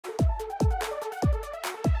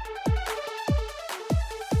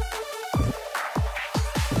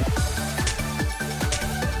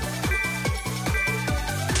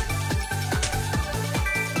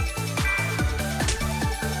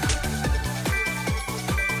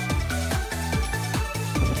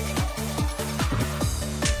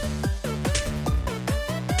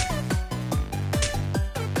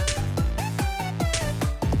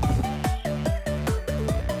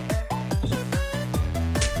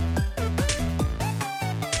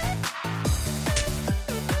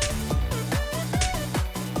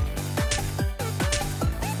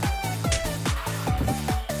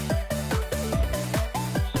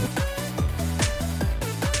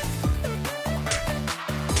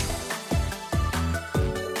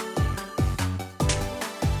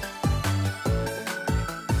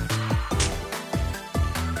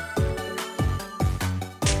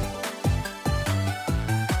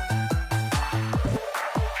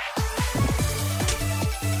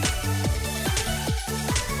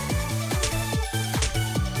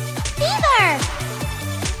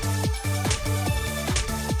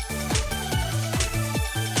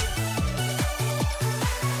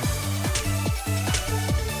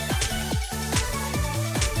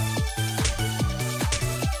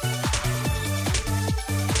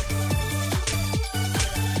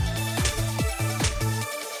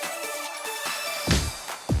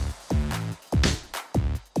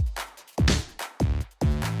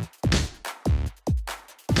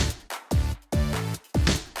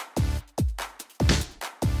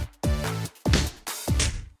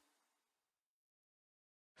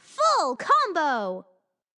combo!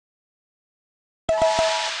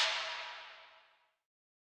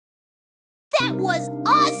 That was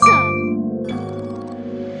awesome!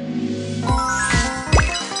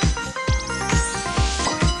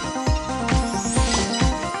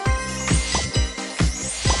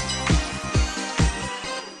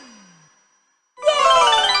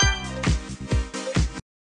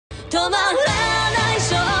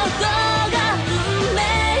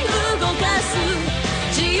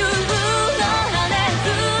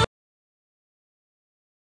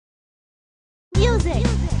 Music!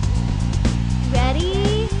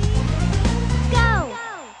 Ready? Go!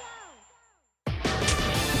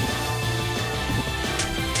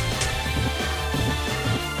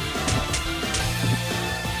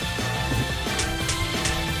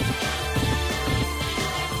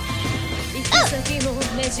 行き先も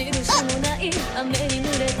目印もない雨に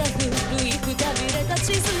濡れた古いくたびれた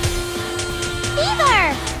地図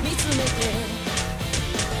見つめて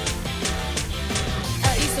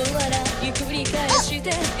愛想笑い繰り返して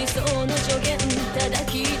理想の助言ただ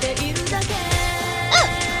聞いているだけ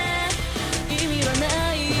意味はな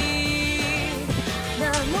い名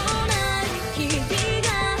もない日々が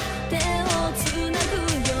手をつなぐ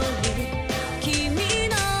より君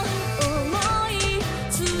の想い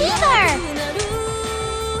強くなる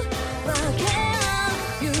分け合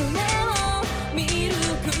う夢を見る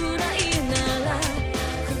くらいなら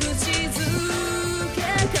口づけ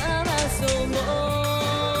交わそうも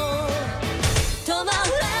止まら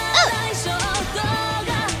ない衝動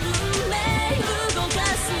が運命動か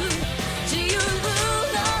す自由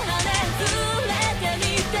の羽触れてみ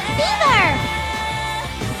て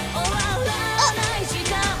終わらない時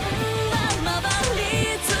間は回り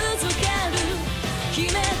続ける決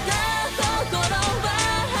めた心は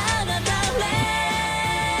放たれ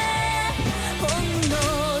ほんの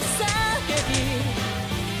叫び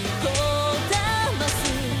こだます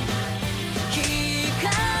光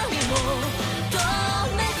も止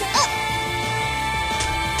めて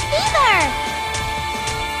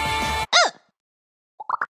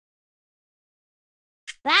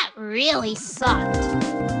That really sucked.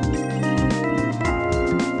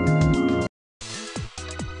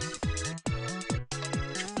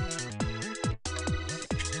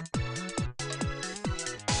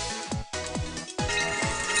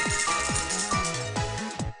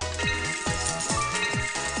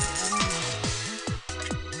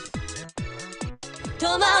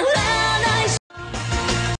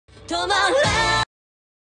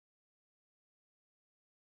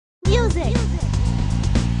 Music.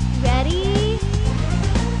 Ready?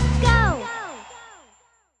 Go.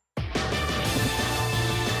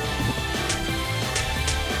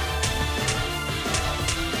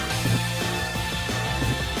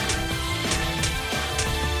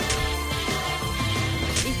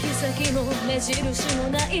 行き先も目印も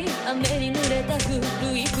ない雨に濡れた古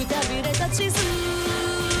いくたびれた地図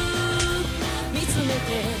見つめ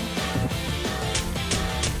て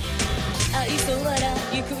愛想笑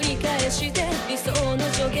い繰り返して理想の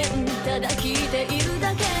助言ただ聞いている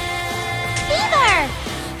だけ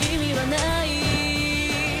意味はない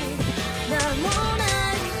名もな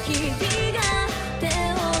い日々が手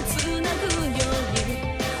をつなぐより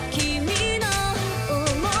君の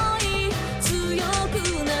想い強く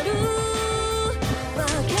なる分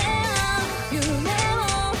け合う夢を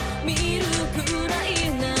見るくらい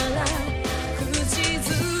なら口づ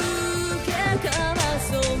け交わ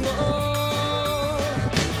そうも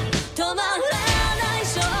止まらない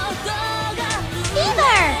衝動が運命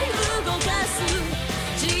動かす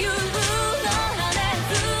自由の羽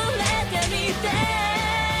触れてみて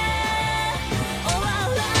終わ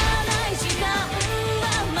らない時間は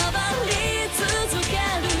回り続け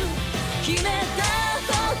る決めた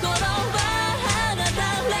心は放た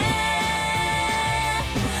れ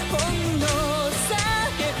ほんの叫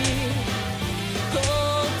びこ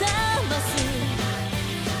だます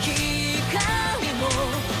光も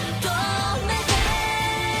止めて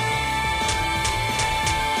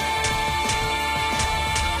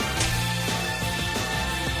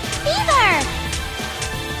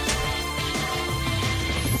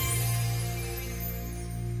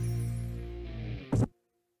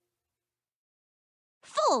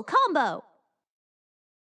Full combo!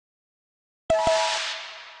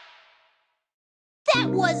 That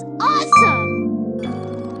was awesome!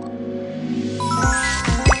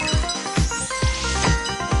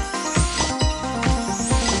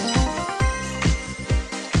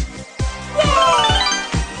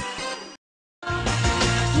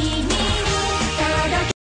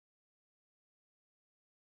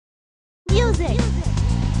 Music!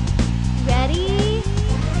 Ready?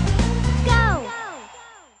 Go!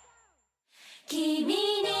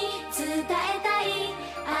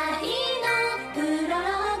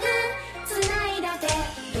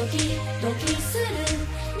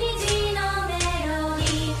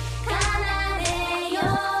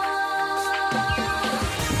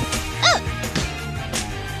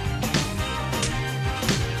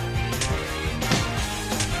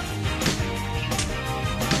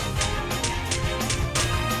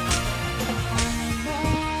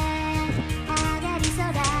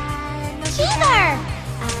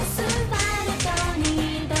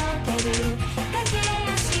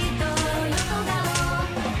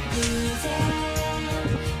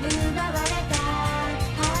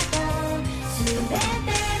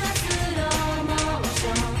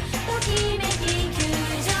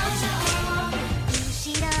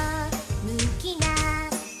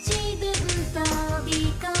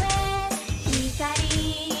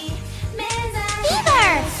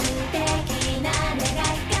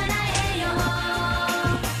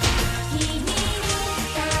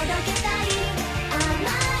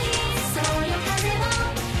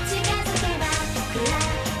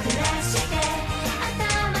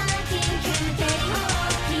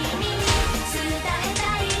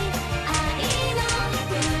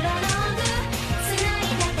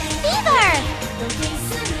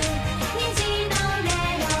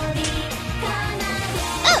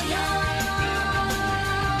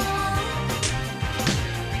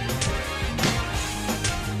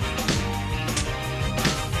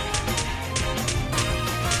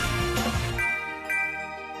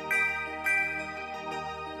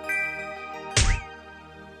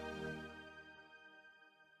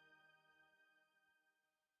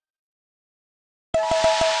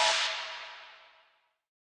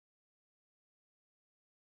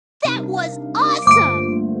 That was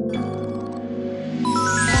awesome!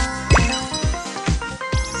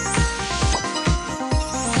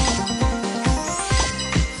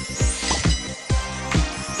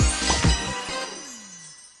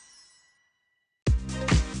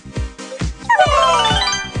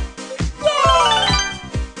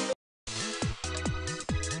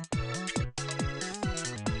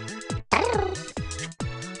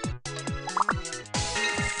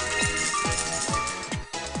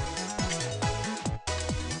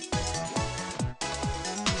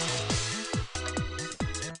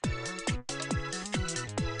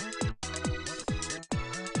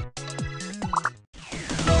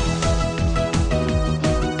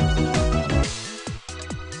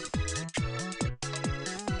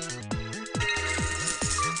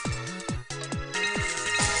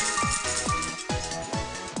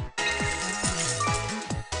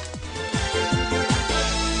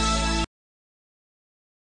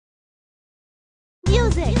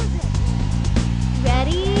 Music.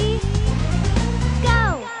 Ready?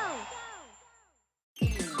 Go!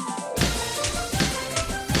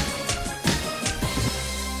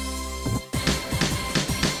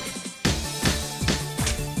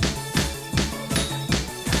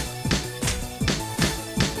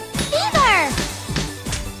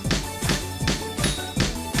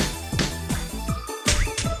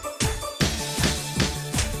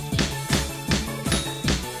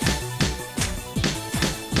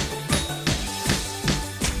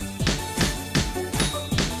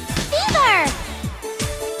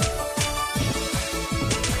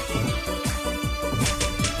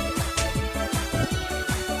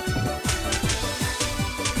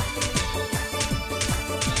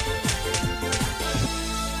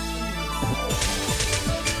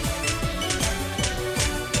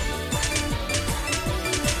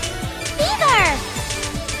 Fever!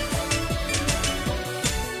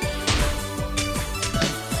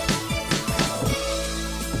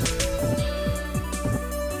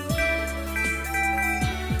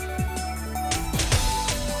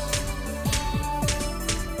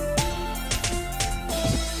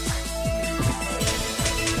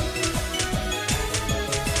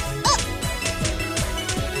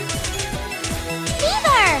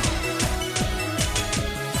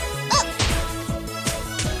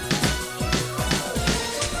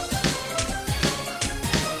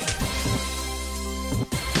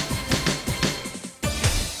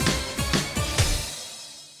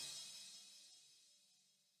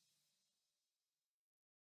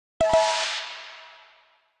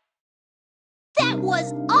 That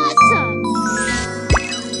was awesome!